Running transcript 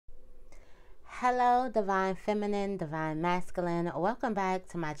Hello, Divine Feminine, Divine Masculine. Welcome back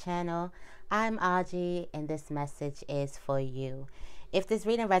to my channel. I'm Auji, and this message is for you. If this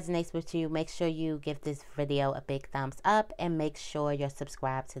reading resonates with you, make sure you give this video a big thumbs up and make sure you're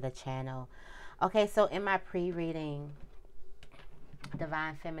subscribed to the channel. Okay, so in my pre-reading,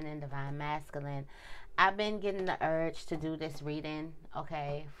 Divine Feminine, Divine Masculine, I've been getting the urge to do this reading,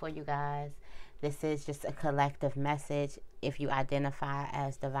 okay, for you guys. This is just a collective message. If you identify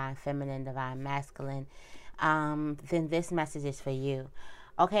as Divine Feminine, Divine Masculine, then this message is for you.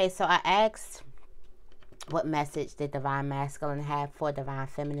 Okay, so I asked what message did Divine Masculine have for Divine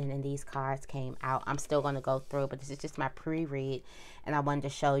Feminine, and these cards came out. I'm still going to go through, but this is just my pre-read, and I wanted to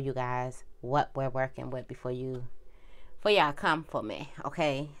show you guys what we're working with before y'all come for me.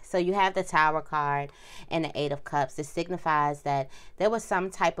 Okay, so you have the Tower card and the Eight of Cups. This signifies that there was some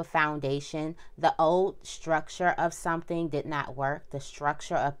type of foundation. The old structure of something did not work. The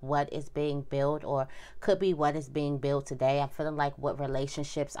structure of what is being built, or could be what is being built today. I'm feeling like what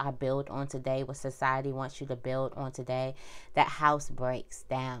relationships are built on today, what society wants you to build on today, that house breaks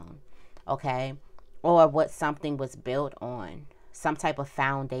down, okay? Or what something was built on, some type of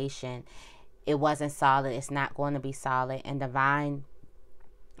foundation. It wasn't solid. It's not going to be solid. And Divine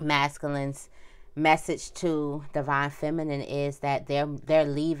Masculine's message to Divine Feminine is that they're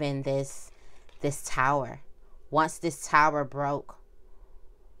leaving this tower. Once this tower broke,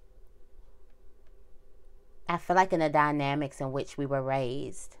 I feel like in the dynamics in which we were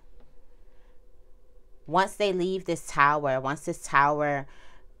raised, once they leave this tower, once this tower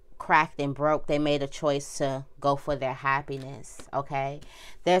cracked and broke, they made a choice to go for their happiness. Okay,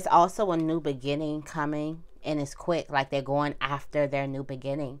 there's also a new beginning coming, and it's quick. Like, they're going after their new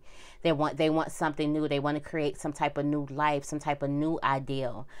beginning. They want something new. They want to create some type of new life, some type of new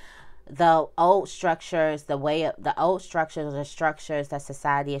ideal. The old structures, the old structures, the structures that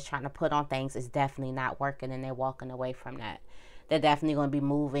society is trying to put on things is definitely not working, and they're walking away from that. They're definitely going to be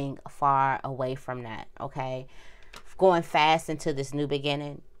moving far away from that. Okay, going fast into this new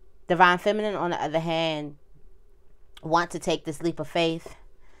beginning. Divine Feminine, on the other hand, want to take this leap of faith,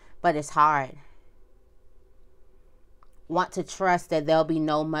 but it's hard. Want to trust that there'll be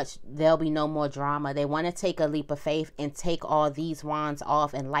no more drama. They want to take a leap of faith and take all these wands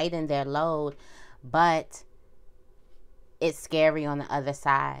off and lighten their load, but it's scary on the other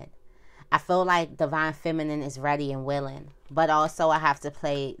side. I feel like Divine Feminine is ready and willing, but also I have to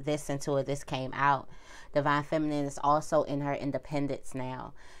play this into it. This came out. Divine Feminine is also in her independence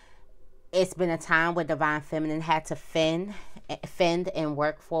now. It's been a time where Divine Feminine had to fend and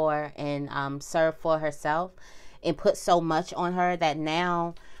work for and serve for herself, and put so much on her that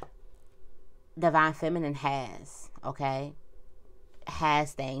now Divine Feminine has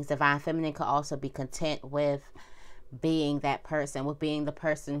things. Divine Feminine could also be content with being that person, with being the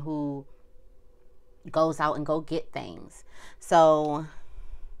person who goes out and go get things. So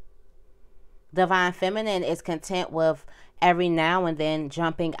Divine Feminine is content with every now and then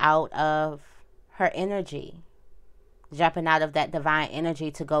jumping out of her energy, jumping out of that divine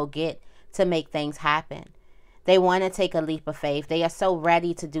energy to make things happen. They want to take a leap of faith. They are so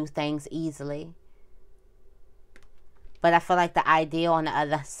ready to do things easily. But I feel like the ideal on the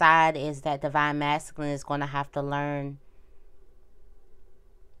other side is that Divine Masculine is going to have to learn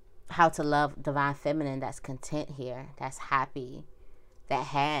how to love Divine Feminine that's content here, that's happy, that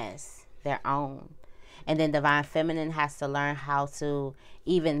has their own. And then Divine Feminine has to learn how to,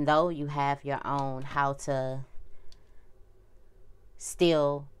 even though you have your own, how to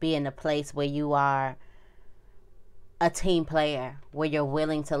still be in a place where you are a team player, where you're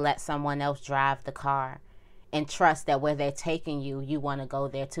willing to let someone else drive the car and trust that where they're taking you, you want to go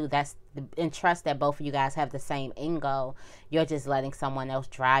there too. And trust that both of you guys have the same end goal. You're just letting someone else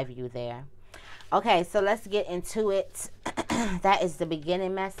drive you there. Okay, so let's get into it. That is the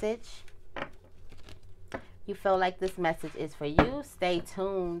beginning message. You feel like this message is for you, stay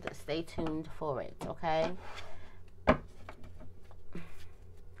tuned for it. Okay,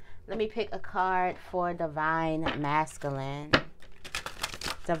 let me pick a card for Divine Masculine.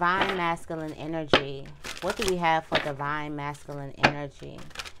 Divine Masculine energy. What do we have for Divine Masculine energy?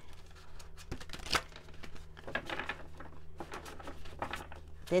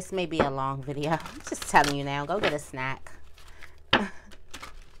 This may be a long video. I'm just telling you now, go get a snack.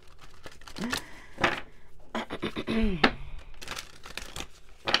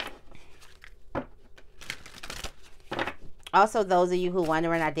 Also, those of you who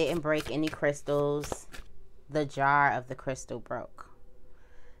wondering, I didn't break any crystals. The jar of the crystal broke.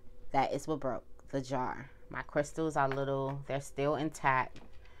 That is what broke, the jar. My crystals are they're still intact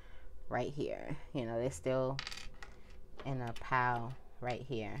right here. You know, they're still in a pile right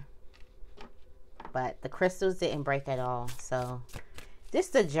here. but the crystals didn't break at all. So this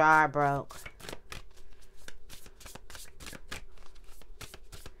the jar broke.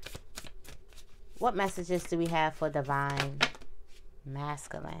 What messages do we have for divine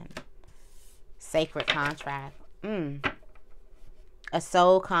masculine? Sacred contract. A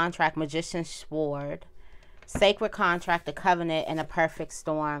soul contract, magician's sword. Sacred contract, a covenant, and a perfect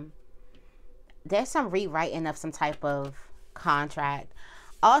storm. There's some rewriting of some type of contract.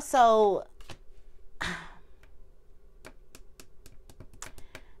 Also,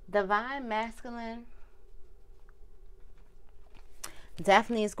 divine masculine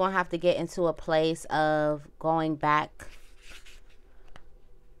definitely is going to have to get into a place of going back.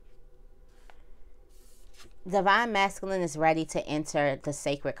 Divine masculine is ready to enter the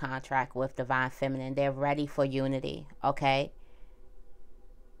sacred contract with divine feminine. They're ready for unity, okay?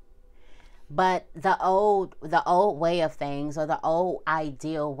 But the old way of things, or the old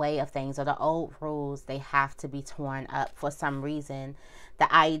ideal way of things, or the old rules, they have to be torn up. For some reason,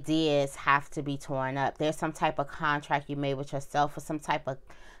 the ideas have to be torn up. There's some type of contract you made with yourself, or some type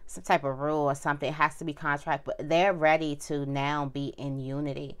of rule or something. It has to be contract, but they're ready to now be in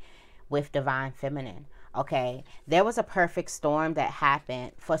unity with divine feminine. Okay, there was a perfect storm that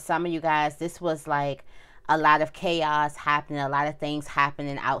happened. For some of you guys, this was like a lot of chaos happening, a lot of things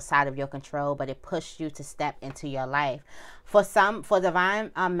happening outside of your control, but it pushed you to step into your life. For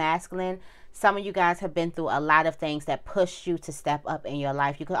divine masculine, some of you guys have been through a lot of things that pushed you to step up in your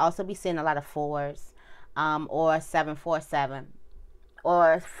life. You could also be seeing a lot of 4s, or 747,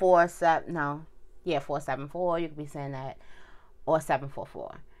 or 474. You could be saying that, or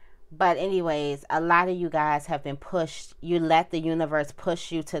 744. But anyways, a lot of you guys have been pushed. You let the universe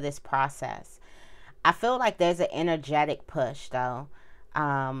push you to this process. I feel like there's an energetic push, though,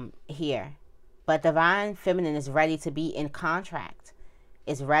 here. But divine feminine is ready to be in contract.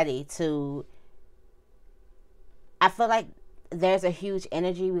 Is ready to... I feel like there's a huge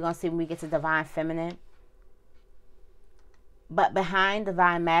energy we're going to see when we get to divine feminine. But behind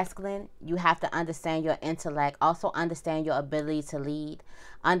divine masculine, you have to understand your intellect. Also understand your ability to lead.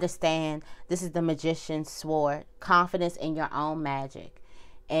 Understand this is the magician's sword. Confidence in your own magic.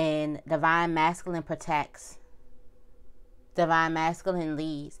 And divine masculine protects. Divine masculine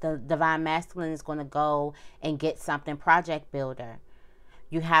leads. The divine masculine is going to go and get something. Project builder.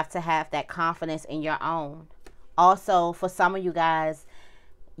 You have to have that confidence in your own. Also, for some of you guys,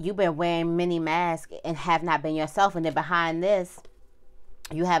 you've been wearing many masks and have not been yourself. And then behind this,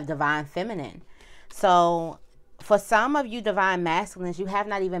 you have divine feminine. So for some of you divine masculines, you have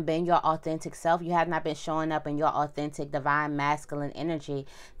not even been your authentic self. You have not been showing up in your authentic divine masculine energy.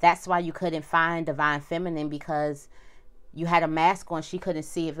 That's why you couldn't find divine feminine, because you had a mask on. She couldn't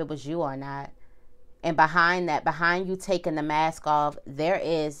see if it was you or not. And behind that, behind you taking the mask off, there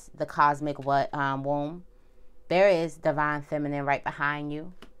is the cosmic womb. There is divine feminine right behind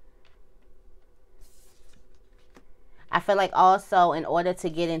you. I feel like also, in order to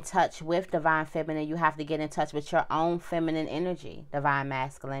get in touch with divine feminine, you have to get in touch with your own feminine energy, divine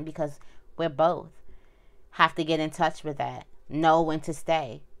masculine, because we're both. Have to get in touch with that. Know when to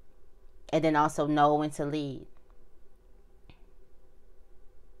stay. And then also know when to lead.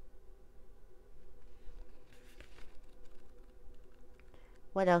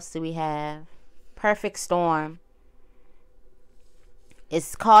 What else do we have? Perfect storm.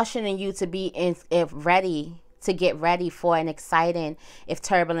 It's cautioning you to be ready. To get ready for an exciting, if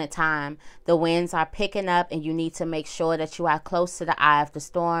turbulent time. The winds are picking up and you need to make sure that you are close to the eye of the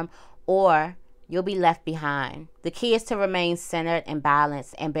storm, or you'll be left behind. The key is to remain centered and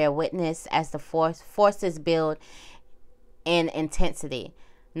balanced and bear witness as the forces build in intensity.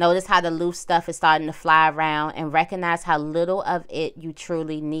 Notice how the loose stuff is starting to fly around, and recognize how little of it you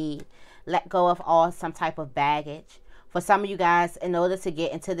truly need. Let go of all some type of baggage. For some of you guys, in order to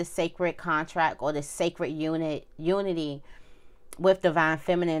get into the sacred contract or the sacred unity with divine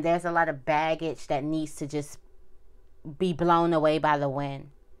feminine, there's a lot of baggage that needs to just be blown away by the wind.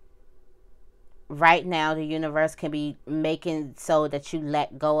 Right now, the universe can be making so that you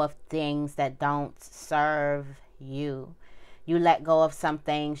let go of things that don't serve you. You let go of some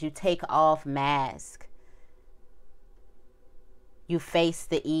things. You take off masks. You face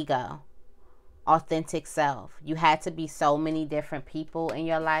the ego. Authentic self. You had to be so many different people in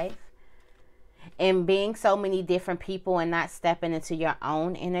your life, and being so many different people and not stepping into your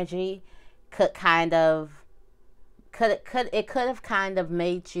own energy could have kind of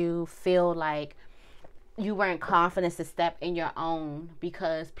made you feel like you weren't confident to step in your own,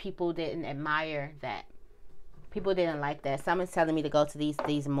 because people didn't admire that. People didn't like that. Someone's telling me to go to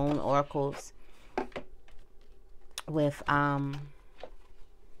these moon oracles with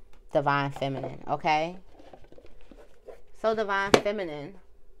Divine Feminine, okay? So Divine Feminine,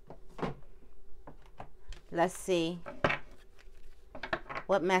 let's see.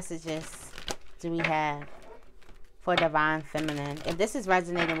 What messages do we have for Divine Feminine? If this is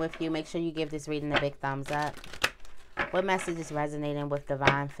resonating with you, make sure you give this reading a big thumbs up. What message is resonating with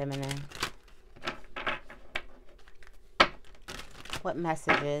Divine Feminine? What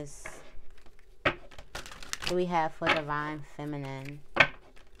messages do we have for Divine Feminine?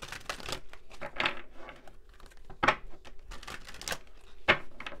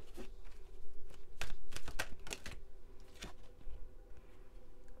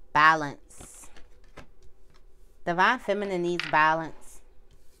 Balance. Divine Feminine needs balance.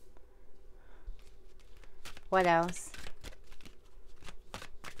 What else?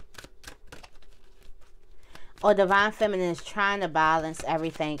 Or Divine Feminine is trying to balance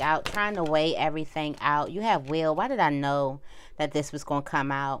everything out, trying to weigh everything out. You have Will. Why did I know that this was going to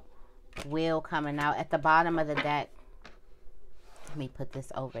come out? Will coming out at the bottom of the deck. Let me put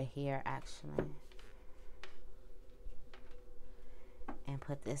this over here, actually. And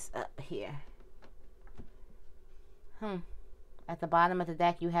put this up here. At the bottom of the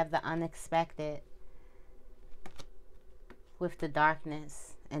deck, you have the unexpected with the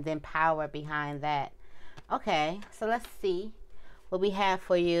darkness and then power behind that. Okay, so let's see what we have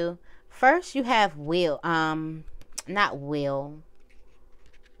for you. First, you have Will. Not Will.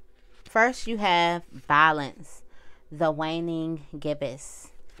 First, you have balance. The waning gibbous.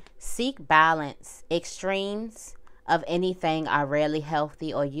 Seek balance. Extremes of anything are rarely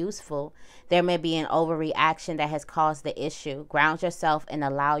healthy or useful. There may be an overreaction that has caused the issue. Ground yourself and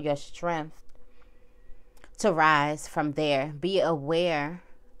allow your strength to rise from there. Be aware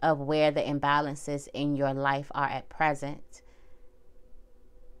of where the imbalances in your life are at present.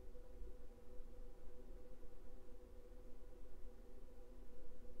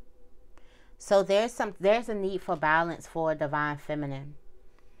 So there's a need for balance for Divine Feminine.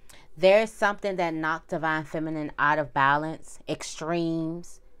 There's something that knocked Divine Feminine out of balance.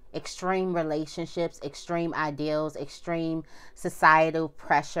 Extremes, extreme relationships, extreme ideals, extreme societal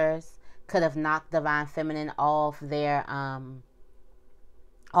pressures could have knocked Divine Feminine off their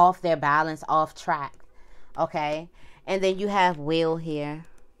balance, off track. Okay? And then you have Will here.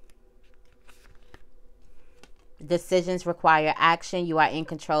 Decisions require action. You are in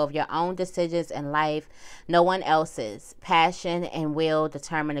control of your own decisions in life, no one else's. Passion and will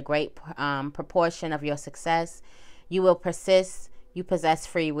determine a great proportion of your success. You will persist. You possess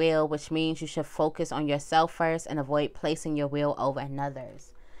free will, which means you should focus on yourself first and avoid placing your will over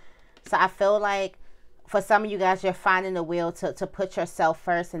another's. So I feel like for some of you guys, you're finding the will to put yourself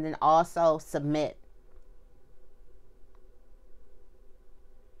first and then also submit.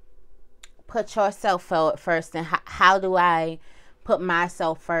 Put yourself forward first, and how do I put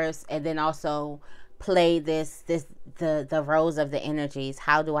myself first and then also play the roles of the energies?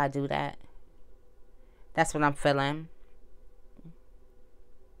 How do I do that? That's what I'm feeling.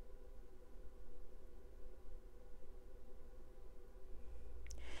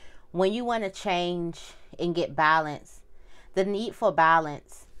 When you want to change and get balance, the need for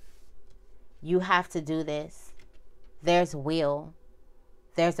balance, you have to do this. There's will.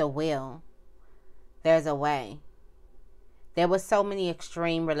 There's a will. There's a way. There was so many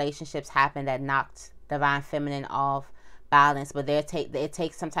extreme relationships happen that knocked Divine Feminine off balance, but it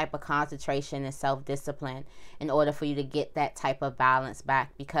takes some type of concentration and self-discipline in order for you to get that type of balance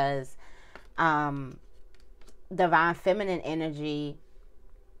back, because Divine Feminine energy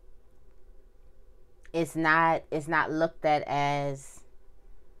is not looked at as,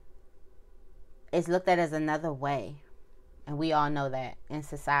 it's looked at as another way, and we all know that in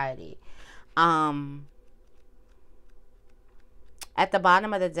society. At the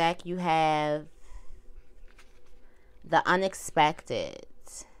bottom of the deck, you have the unexpected.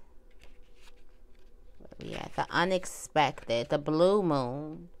 Where we at? The unexpected, the blue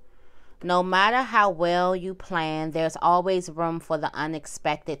moon. No matter how well you plan, there's always room for the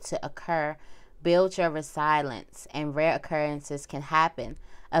unexpected to occur. Build your resilience, and rare occurrences can happen.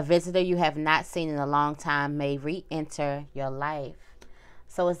 A visitor you have not seen in a long time may re-enter your life.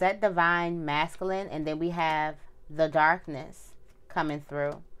 So is that Divine Masculine? And then we have the darkness coming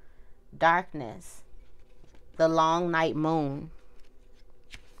through. Darkness. The long night moon.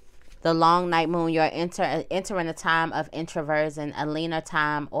 The long night moon. You're entering a time of introversion, a leaner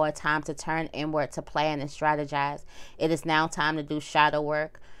time, or a time to turn inward to plan and strategize. It is now time to do shadow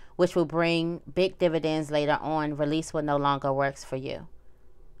work, which will bring big dividends later on. Release what no longer works for you.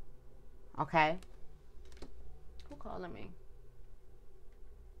 Okay? Who calling me?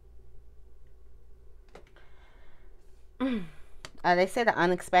 They say the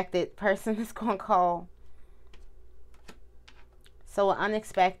unexpected person is going to call. So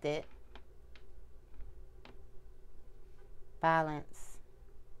unexpected. Balance.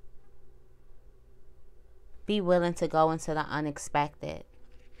 Be willing to go into the unexpected.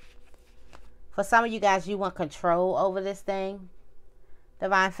 For some of you guys, you want control over this thing.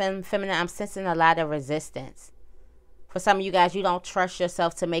 Divine Feminine, I'm sensing a lot of resistance. For some of you guys, you don't trust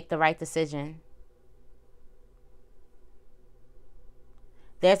yourself to make the right decision.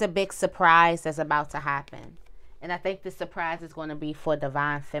 There's a big surprise that's about to happen. And I think this surprise is going to be for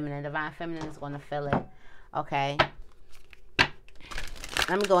Divine Feminine. Divine Feminine is going to feel it. Okay.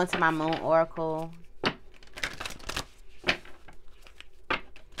 Let me go into my Moon Oracle.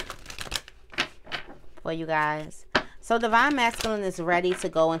 For you guys. So Divine Masculine is ready to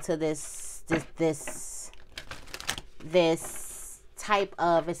go into this type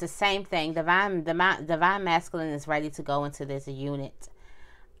of, it's the same thing. Divine Masculine is ready to go into this unit.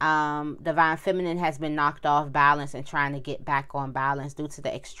 Divine Feminine has been knocked off balance and trying to get back on balance due to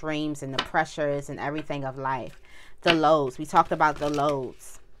the extremes and the pressures and everything of life. The loads. We talked about the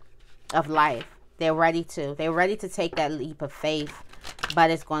loads of life. They're ready to take that leap of faith, but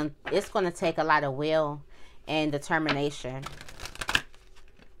it's going to take a lot of will and determination.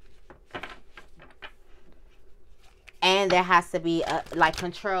 And there has to be like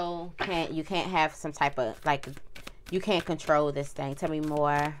control. You can't have some type of like, you can't control this thing. Tell me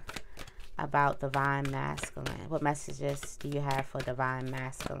more about Divine Masculine. What messages do you have for Divine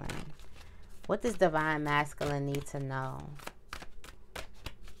Masculine? What does Divine Masculine need to know?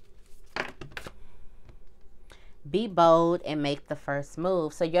 Be bold and make the first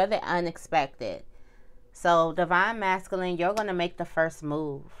move. So you're the unexpected. So Divine Masculine, you're going to make the first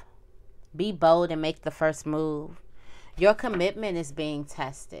move. Be bold and make the first move. Your commitment is being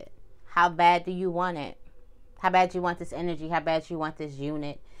tested. How bad do you want it? How bad you want this energy? How bad you want this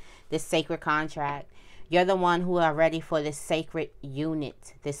unit? This sacred contract? You're the one who are ready for this sacred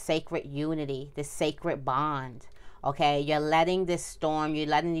unit, this sacred unity, this sacred bond. Okay, you're letting this storm, you're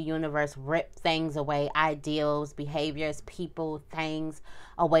letting the universe rip things away, ideals, behaviors, people, things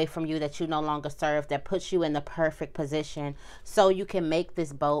away from you that you no longer serve, that puts you in the perfect position so you can make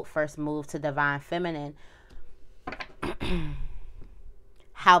this bold first move to Divine Feminine.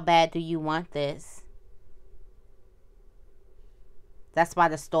 How bad do you want this? That's why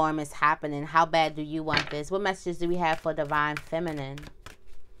the storm is happening. How bad do you want this? What messages do we have for Divine Feminine?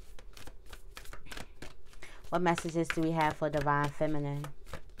 What messages do we have for Divine Feminine?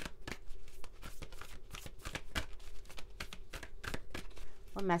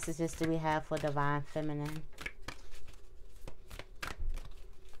 What messages do we have for Divine Feminine?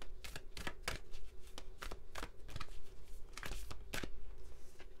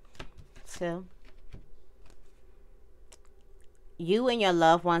 Two. You and your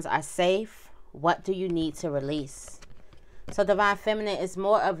loved ones are safe. What do you need to release? So Divine Feminine is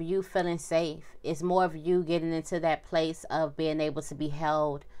more of you feeling safe. It's more of you getting into that place of being able to be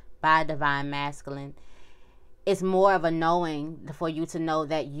held by Divine Masculine. It's more of a knowing for you to know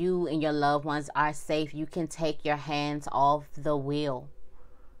that you and your loved ones are safe. You can take your hands off the wheel.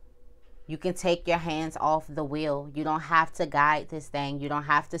 You can take your hands off the wheel. You don't have to guide this thing. You don't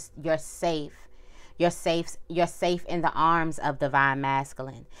have to. You're safe. You're safe in the arms of Divine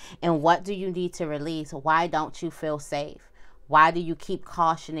Masculine. And what do you need to release? Why don't you feel safe? Why do you keep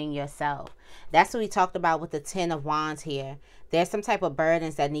cautioning yourself? That's what we talked about with the 10 of Wands here. There's some type of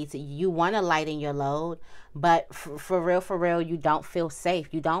burdens that need to, you want to lighten your load, but for real, you don't feel safe.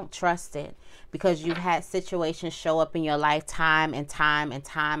 You don't trust it because you've had situations show up in your life time and time and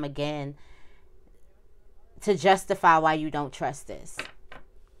time again to justify why you don't trust this.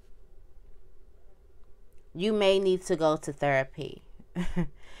 You may need to go to therapy.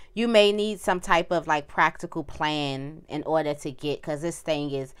 You may need some type of like practical plan in order to get, because this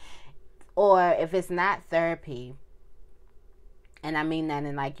thing is, or if it's not therapy, and I mean that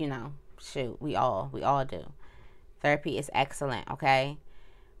in like, you know, shoot, we all do. Therapy is excellent, okay?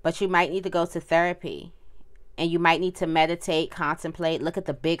 But you might need to go to therapy, and you might need to meditate, contemplate, look at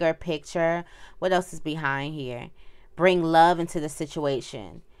the bigger picture. What else is behind here? Bring love into the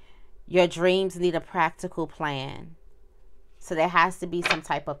situation. Your dreams need a practical plan. So there has to be some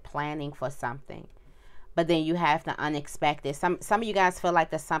type of planning for something. But then you have the unexpected. Some of you guys feel like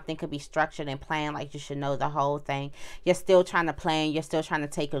that something could be structured and planned, like you should know the whole thing. You're still trying to plan. You're still trying to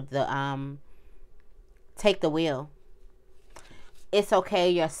take the wheel. It's okay.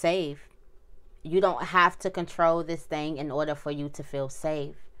 You're safe. You don't have to control this thing in order for you to feel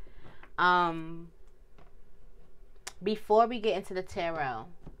safe. Before we get into the tarot,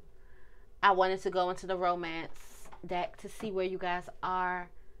 I wanted to go into the romance deck to see where you guys are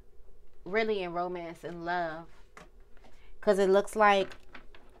really in romance and love. Because it looks like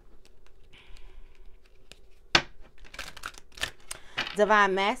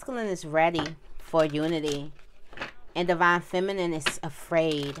Divine Masculine is ready for unity. And Divine Feminine is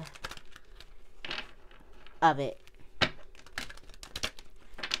afraid of it.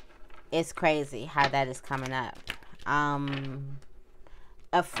 It's crazy how that is coming up.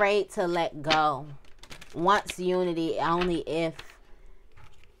 Afraid to let go. Wants unity only if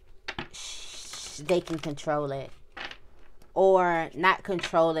they can control it. Or not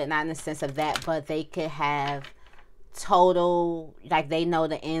control it, not in the sense of that, but they could have total, like they know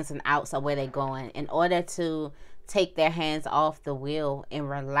the ins and outs of where they're going. In order to take their hands off the wheel and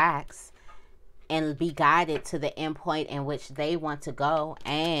relax and be guided to the end point in which they want to go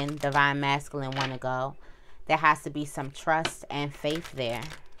and Divine Masculine want to go, there has to be some trust and faith there.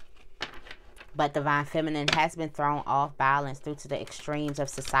 But Divine Feminine has been thrown off balance due to the extremes of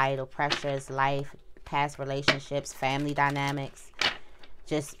societal pressures, life, past relationships, family dynamics,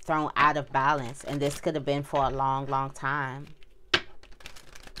 just thrown out of balance. And this could have been for a long, long time.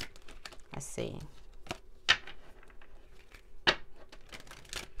 Let's see.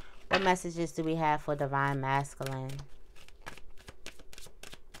 What messages do we have for Divine Masculine?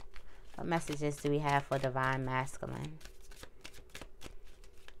 What messages do we have for Divine Masculine?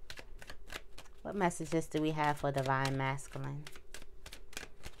 What messages do we have for Divine Masculine?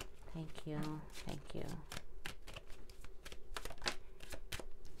 Thank you. Thank you.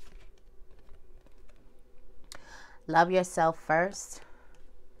 Love yourself first.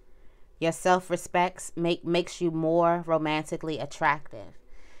 Your self-respect makes you more romantically attractive.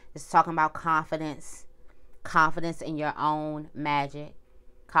 It's talking about confidence. Confidence in your own magic.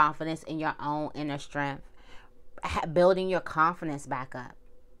 Confidence in your own inner strength. Building your confidence back up.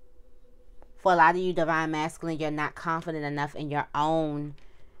 For a lot of you, Divine Masculine, you're not confident enough in your own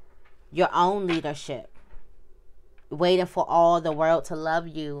leadership. Waiting for all the world to love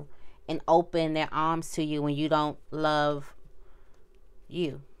you and open their arms to you when you don't love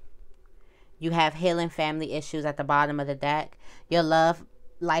you. You have healing family issues at the bottom of the deck. Your love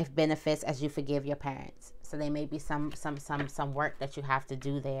life benefits as you forgive your parents. So there may be some work that you have to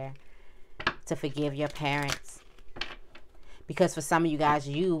do there to forgive your parents. Because for some of you guys,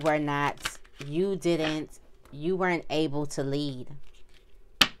 you weren't able to lead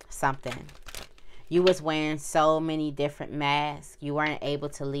something. You was wearing so many different masks. You weren't able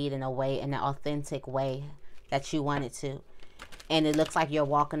to lead in an authentic way that you wanted to. And it looks like you're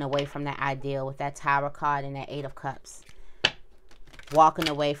walking away from that ideal with that Tower card and that Eight of Cups. Walking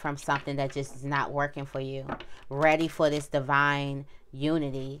away from something that just is not working for you. Ready for this divine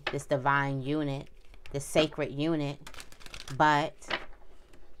unity, this divine unit, this sacred unit. But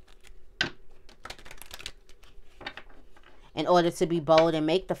in order to be bold and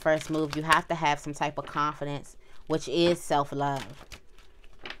make the first move, you have to have some type of confidence, which is self-love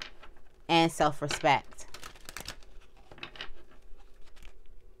and self-respect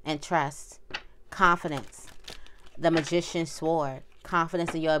and trust. Confidence. The Magician's Sword.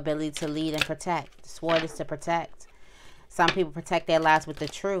 Confidence in your ability to lead and protect. The sword is to protect. Some people protect their lives with the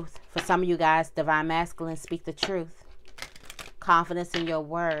truth. For some of you guys, Divine Masculine, speak the truth. Confidence in your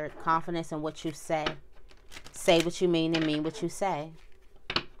word. Confidence in what you say. Say what you mean and mean what you say.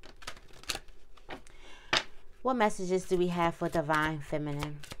 What messages do we have for Divine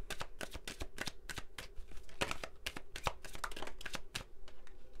Feminine?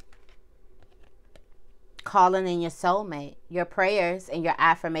 Calling in your soulmate. Your prayers and your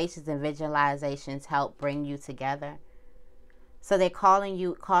affirmations and visualizations help bring you together. So they're calling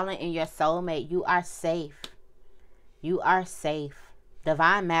in your soulmate. You are safe. You are safe.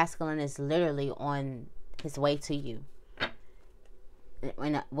 Divine Masculine is literally on his way to you.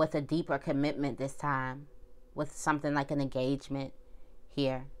 With a deeper commitment this time. With something like an engagement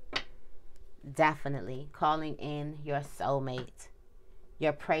here. Definitely calling in your soulmate.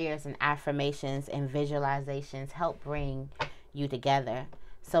 Your prayers and affirmations and visualizations help bring you together.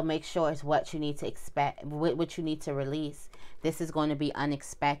 So make sure it's what you need to expect, what you need to release. This is going to be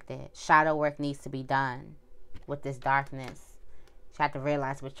unexpected. Shadow work needs to be done with this darkness. You have to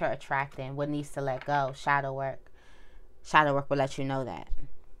realize what you're attracting, what needs to let go. Shadow work. Shadow work will let you know that.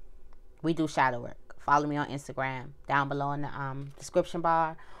 We do shadow work. Follow me on Instagram down below in the description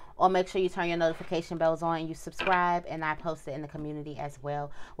bar. Or make sure you turn your notification bells on and you subscribe. And I post it in the community as well.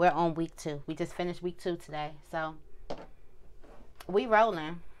 We're on week 2. We just finished week 2 today. So, we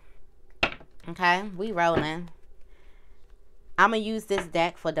rolling. Okay? We rolling. I'm going to use this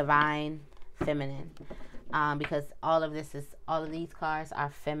deck for Divine Feminine. Because all of these cards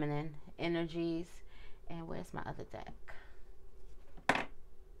are feminine energies. And where's my other deck?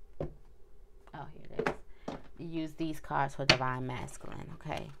 Oh, here it is. Use these cards for Divine Masculine,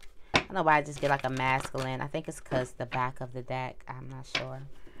 okay? I don't know why I just get like a masculine. I think it's because the back of the deck. I'm not sure.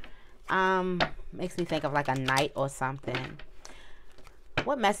 Makes me think of like a knight or something.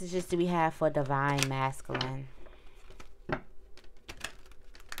 What messages do we have for Divine Masculine? What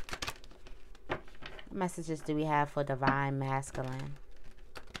messages do we have for Divine Masculine?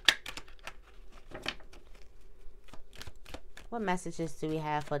 What messages do we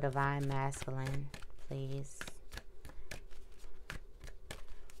have for Divine Masculine, please?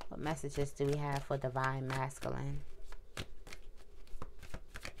 What messages do we have for Divine Masculine?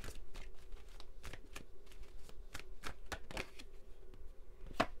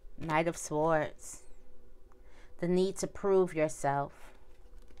 Knight of Swords. The need to prove yourself.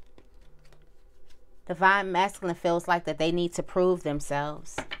 Divine Masculine feels like that they need to prove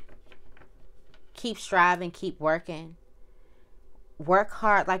themselves. Keep striving, keep working. Work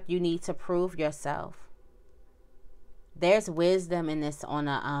hard like you need to prove yourself. There's wisdom in this on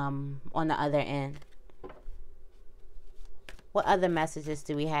the other end. What other messages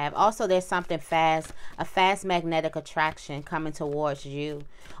do we have? Also, there's something fast, a fast magnetic attraction coming towards you.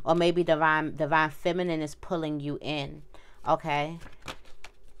 Or maybe divine feminine is pulling you in. Okay?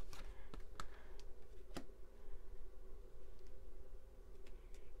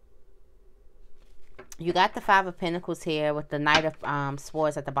 You got the Five of Pentacles here with the Knight of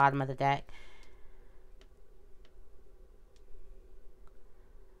Swords at the bottom of the deck.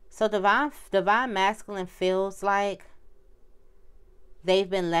 So divine masculine feels like they've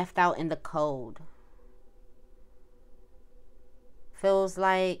been left out in the cold. Feels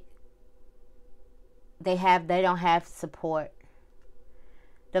like they don't have support.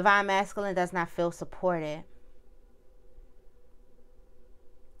 Divine masculine does not feel supported.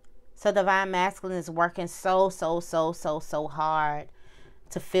 So divine masculine is working so hard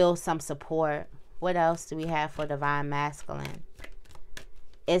to feel some support. What else do we have for divine masculine?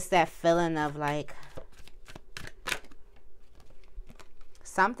 It's that feeling of like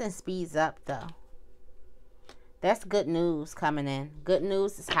something speeds up though. That's good news coming in. Good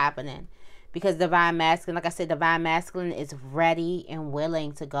news is happening. Because divine masculine, like I said, divine masculine is ready and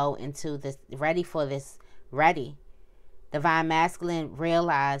willing to go into this, ready for this, ready. Divine masculine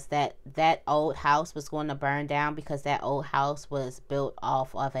realized that that old house was going to burn down because that old house was built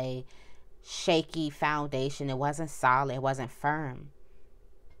off of a shaky foundation. It wasn't solid. It wasn't firm.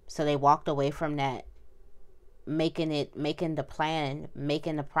 So they walked away from that, making the plan,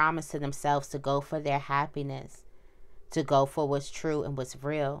 making the promise to themselves to go for their happiness, to go for what's true and what's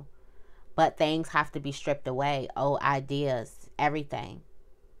real. But things have to be stripped away. Old ideas, everything.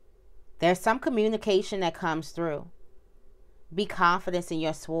 There's some communication that comes through. Be confident in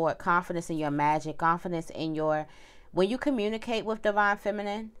your sword, confidence in your magic, confidence in your... When you communicate with divine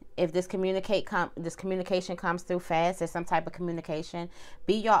feminine, if this communication comes through fast, there's some type of communication,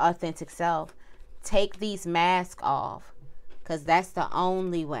 be your authentic self. Take these masks off, because that's the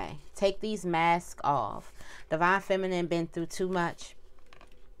only way. Take these masks off. Divine feminine been through too much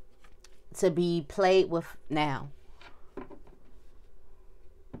to be played with now.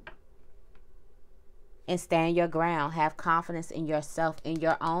 And stand your ground. Have confidence in yourself, in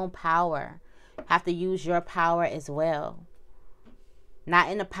your own power. Have to use your power as well. Not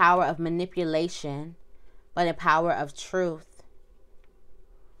in the power of manipulation, but in power of truth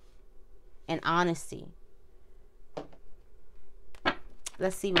and honesty.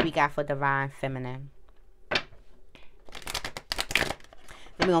 Let's see what we got for divine feminine. Then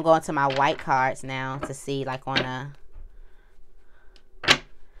we're going to go into my white cards now to see like on a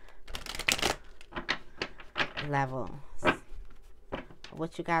level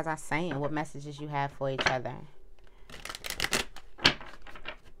what you guys are saying, what messages you have for each other.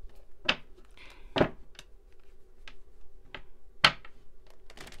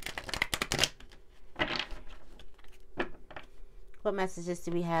 What messages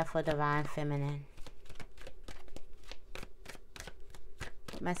do we have for divine feminine?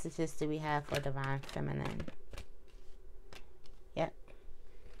 What messages do we have for divine feminine? Yep.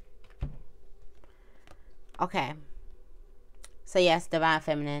 Okay. So yes, divine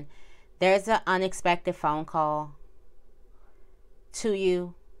feminine. There's an unexpected phone call to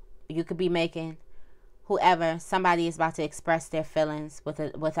you. You could be making whoever, somebody is about to express their feelings with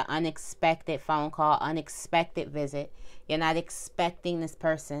an unexpected phone call, unexpected visit. You're not expecting this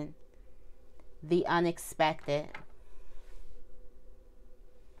person. The unexpected.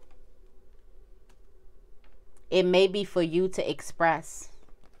 It may be for you to express.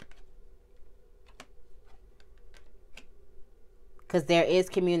 Because there is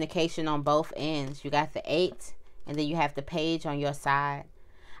communication on both ends. You got the 8 and then you have the Page on your side.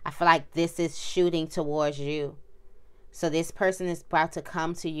 I feel like this is shooting towards you. So this person is about to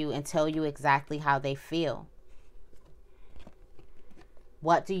come to you and tell you exactly how they feel.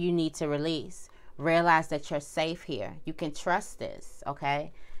 What do you need to release? Realize that you're safe here. You can trust this,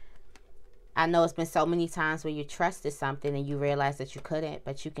 okay? I know it's been so many times where you trusted something and you realize that you couldn't,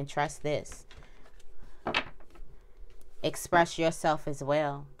 but you can trust this. Express yourself as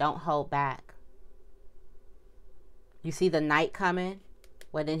well. Don't hold back. You see the Knight coming?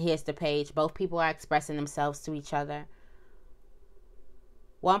 Well, then here's the Page. Both people are expressing themselves to each other.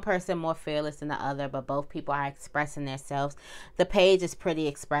 One person more fearless than the other, but both people are expressing themselves. The Page is pretty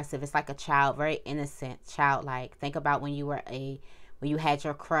expressive. It's like a child, very innocent, childlike. Think about when you were when you had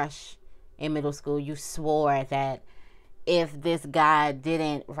your crush in middle school. You swore that if this guy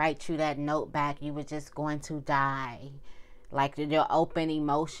didn't write you that note back, you were just going to die. Like your open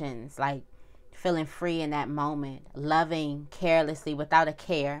emotions, like feeling free in that moment, loving carelessly without a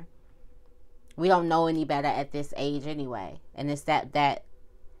care. We don't know any better at this age anyway, and it's that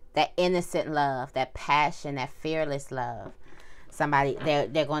innocent love, that passion, that fearless love. Somebody, they're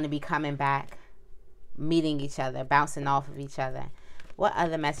going to be coming back, meeting each other, bouncing off of each other. What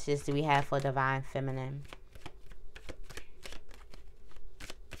other messages do we have for Divine Feminine?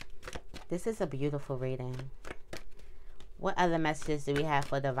 This is a beautiful reading. What other messages do we have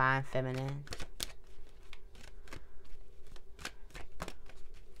for Divine Feminine?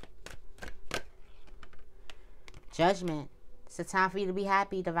 Judgment. It's a time for you to be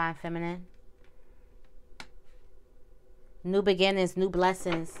happy, Divine Feminine. New beginnings, new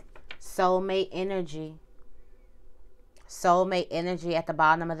blessings. Soulmate energy. Soulmate energy at the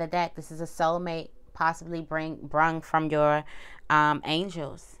bottom of the deck. This is a soulmate possibly brung from your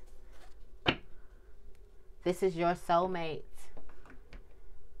angels. This is your soulmate.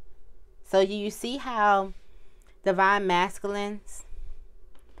 So you see how Divine Masculines,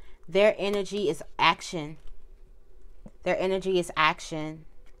 their energy is action. Their energy is action,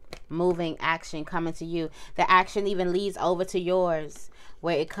 moving action coming to you. The action even leads over to yours,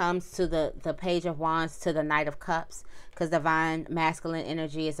 where it comes to the Page of Wands to the Knight of Cups, because Divine Masculine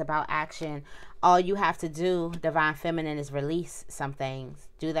energy is about action. All you have to do, Divine Feminine, is release some things.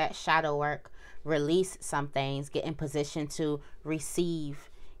 Do that shadow work. Release some things. Get in position to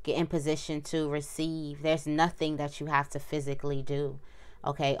receive. Get in position to receive. There's nothing that you have to physically do.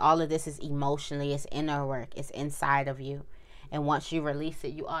 Okay, all of this is emotionally, it's inner work, it's inside of you. And once you release it,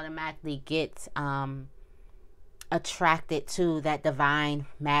 you automatically get attracted to that Divine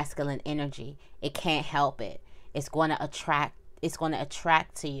Masculine energy. It can't help it. It's going to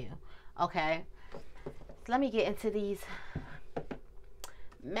attract to you. Okay, so let me get into these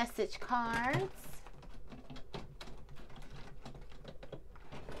message cards.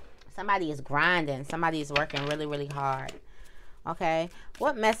 Somebody is grinding. Somebody is working really, really hard. Okay,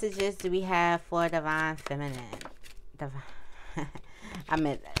 what messages do we have for Divine Feminine? I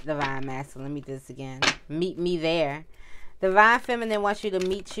meant Divine Masculine. Let me do this again. Meet me there. Divine Feminine wants you to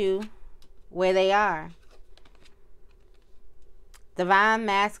meet you where they are. Divine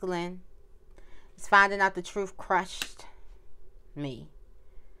Masculine is finding out the truth crushed me.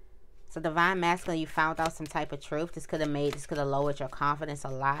 So Divine Masculine, you found out some type of truth. This could have lowered your confidence a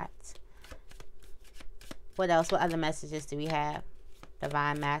lot. What else? What other messages do we have?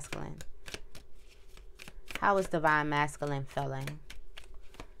 Divine Masculine. How is Divine Masculine feeling?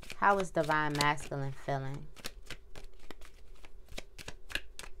 How is Divine Masculine feeling?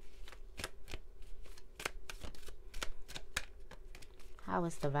 How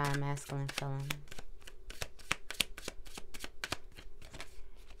is Divine Masculine feeling?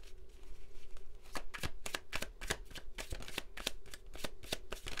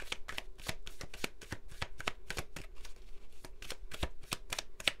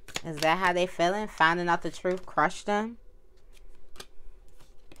 Is that how they feeling? Finding out the truth crushed them?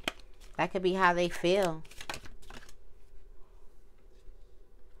 That could be how they feel.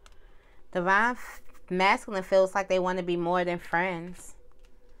 Divine Masculine feels like they want to be more than friends.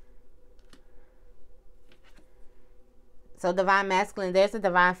 So Divine Masculine, there's a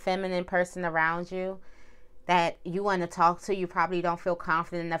Divine Feminine person around you that you want to talk to. You probably don't feel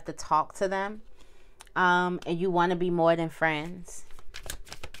confident enough to talk to them. And you want to be more than friends.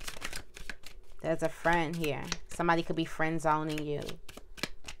 There's a friend here. Somebody could be friend zoning you.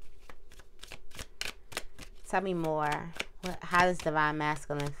 Tell me more. How is Divine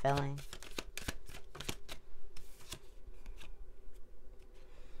Masculine feeling?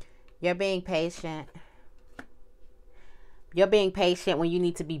 You're being patient. You're being patient when you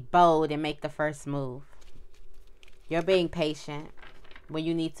need to be bold and make the first move. You're being patient. when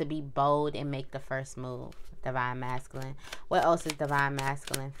you need to be bold and make the first move. Divine Masculine. What else is Divine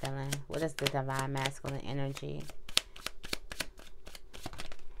Masculine feeling? What is the Divine Masculine energy?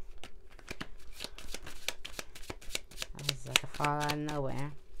 It's like a fall out of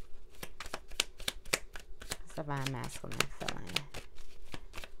nowhere. What's Divine Masculine feeling?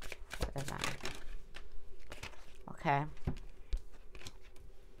 For Divine. Okay.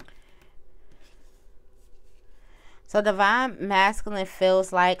 So Divine Masculine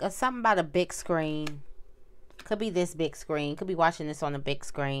feels like something about a big screen. Could be this big screen. Could be watching this on a big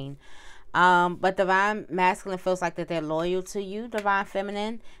screen. But Divine Masculine feels like that they're loyal to you, Divine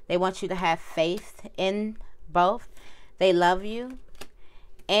Feminine. They want you to have faith in both. They love you.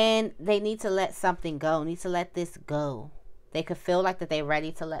 And they need to let something go. Need to let this go. They could feel like that they're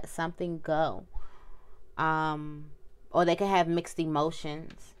ready to let something go. Or they could have mixed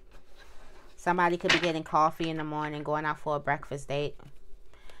emotions. Somebody could be getting coffee in the morning, going out for a breakfast date.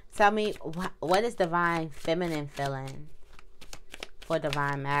 Tell me, what is Divine Feminine feeling for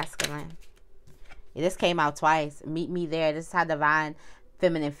Divine Masculine? This came out twice. Meet me there. This is how Divine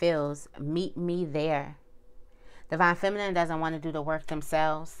Feminine feels. Meet me there. Divine Feminine doesn't want to do the work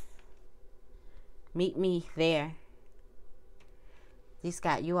themselves. Meet me there. This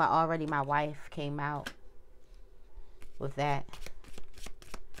guy, you are already my wife, came out with that.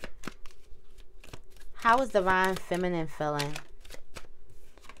 How is Divine Feminine feeling?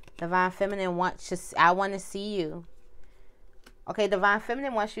 Divine Feminine wants to, I want to see you. Okay, Divine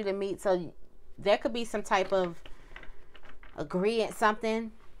Feminine wants you to meet. So there could be some type of agreement,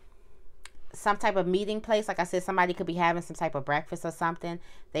 something. Some type of meeting place. Like I said, somebody could be having some type of breakfast or something.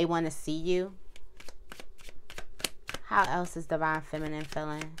 They want to see you. How else is Divine Feminine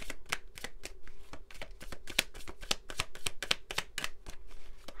feeling?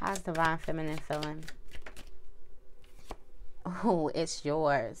 How's Divine Feminine feeling? Oh, it's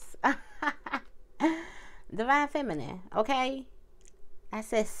yours. Divine Feminine, okay? I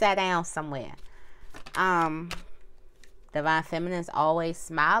said sit down somewhere. Divine Feminine is always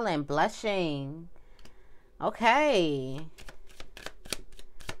smiling, blushing. Okay.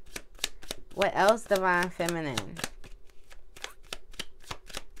 What else, Divine Feminine?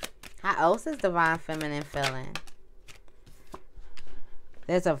 How else is Divine Feminine feeling?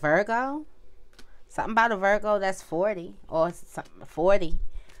 There's a Virgo. Something about a Virgo that's 40. Or 40.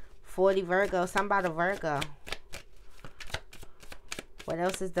 40 Virgo. Something about a Virgo. What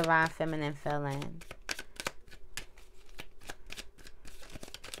else is Divine Feminine feeling?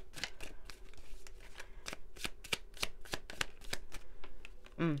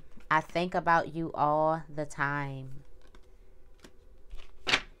 I think about you all the time.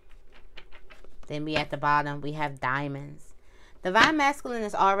 Then we at the bottom, we have Diamonds. Divine Masculine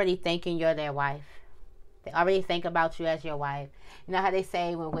is already thinking you're their wife. They already think about you as your wife. You know how they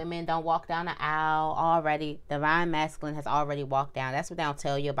say when women don't walk down the aisle already, Divine Masculine has already walked down. That's what they'll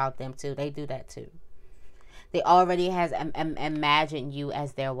tell you about them too. They do that too. They already has imagined you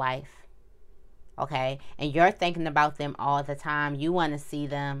as their wife. Okay? And you're thinking about them all the time. You want to see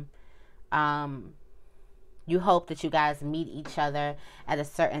them. You hope that you guys meet each other at a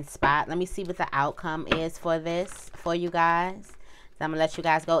certain spot. Let me see what the outcome is for this, for you guys. So I'm going to let you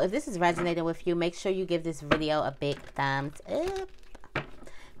guys go. If this is resonating with you, make sure you give this video a big thumbs up.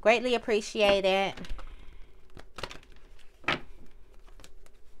 Greatly appreciate it.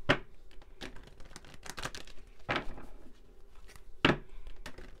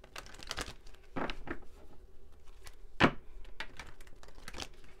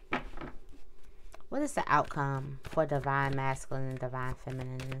 What is the outcome for Divine Masculine and Divine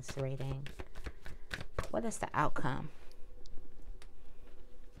Feminine in this reading? What is the outcome?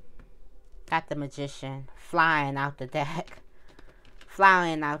 Got the Magician flying out the deck.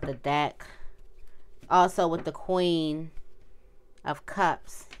 Flying out the deck. Also with the Queen of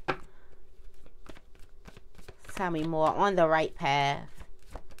Cups. Tell me more. On the right path.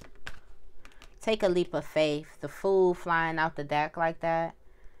 Take a leap of faith. The Fool flying out the deck like that.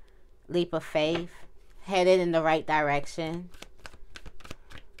 Leap of faith. Headed in the right direction.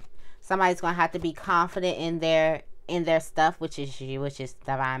 Somebody's going to have to be confident in their stuff, which is you, which is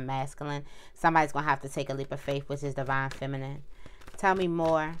Divine Masculine. Somebody's going to have to take a leap of faith, which is Divine Feminine. Tell me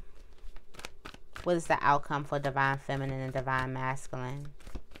more. What is the outcome for Divine Feminine and Divine Masculine?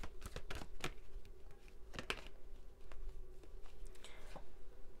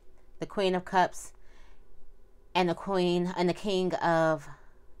 The Queen of Cups and the Queen and the King of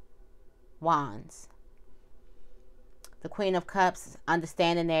Wands. The Queen of Cups,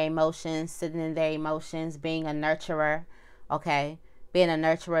 understanding their emotions, sitting in their emotions, being a nurturer, okay? Being a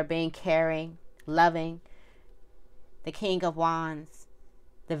nurturer, being caring, loving. The King of Wands,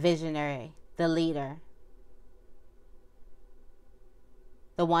 the visionary, the leader,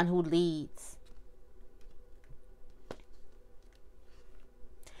 the one who leads.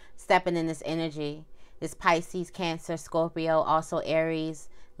 Stepping in this energy is Pisces, Cancer, Scorpio, also Aries,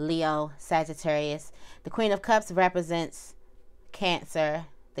 Leo, Sagittarius. The Queen of Cups represents Cancer.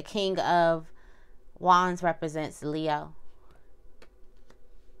 The King of Wands represents Leo.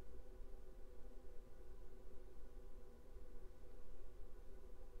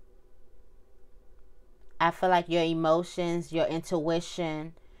 I feel like your emotions, your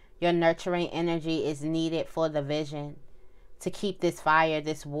intuition, your nurturing energy is needed for the vision to keep this fire.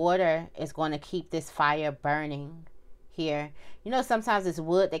 This water is going to keep this fire burning here. You know, sometimes it's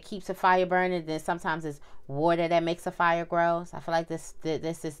wood that keeps a fire burning, then sometimes it's water that makes a fire grow. So I feel like this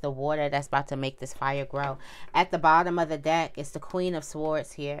is the water that's about to make this fire grow. At the bottom of the deck is the Queen of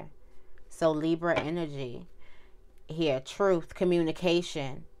Swords here. So Libra energy here. Truth,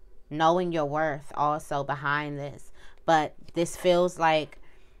 communication, knowing your worth also behind this. But this feels like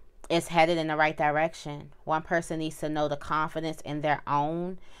it's headed in the right direction. One person needs to know the confidence in their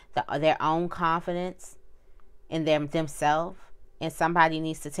own confidence in themselves, and somebody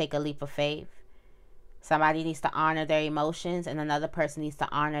needs to take a leap of faith. Somebody needs to honor their emotions, and another person needs to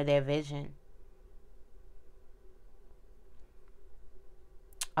honor their vision.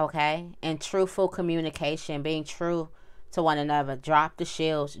 Okay? And truthful communication, being true to one another. Drop the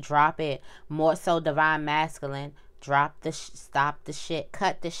shields, drop it. More so divine masculine. Drop the stop the shit,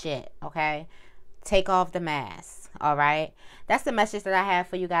 cut the shit, okay? Take off the mask, all right? That's the message that I have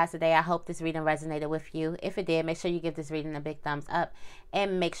for you guys today. I hope this reading resonated with you. If it did, make sure you give this reading a big thumbs up,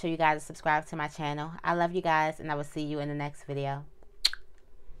 and make sure you guys subscribe to my channel. I love you guys, and I will see you in the next video.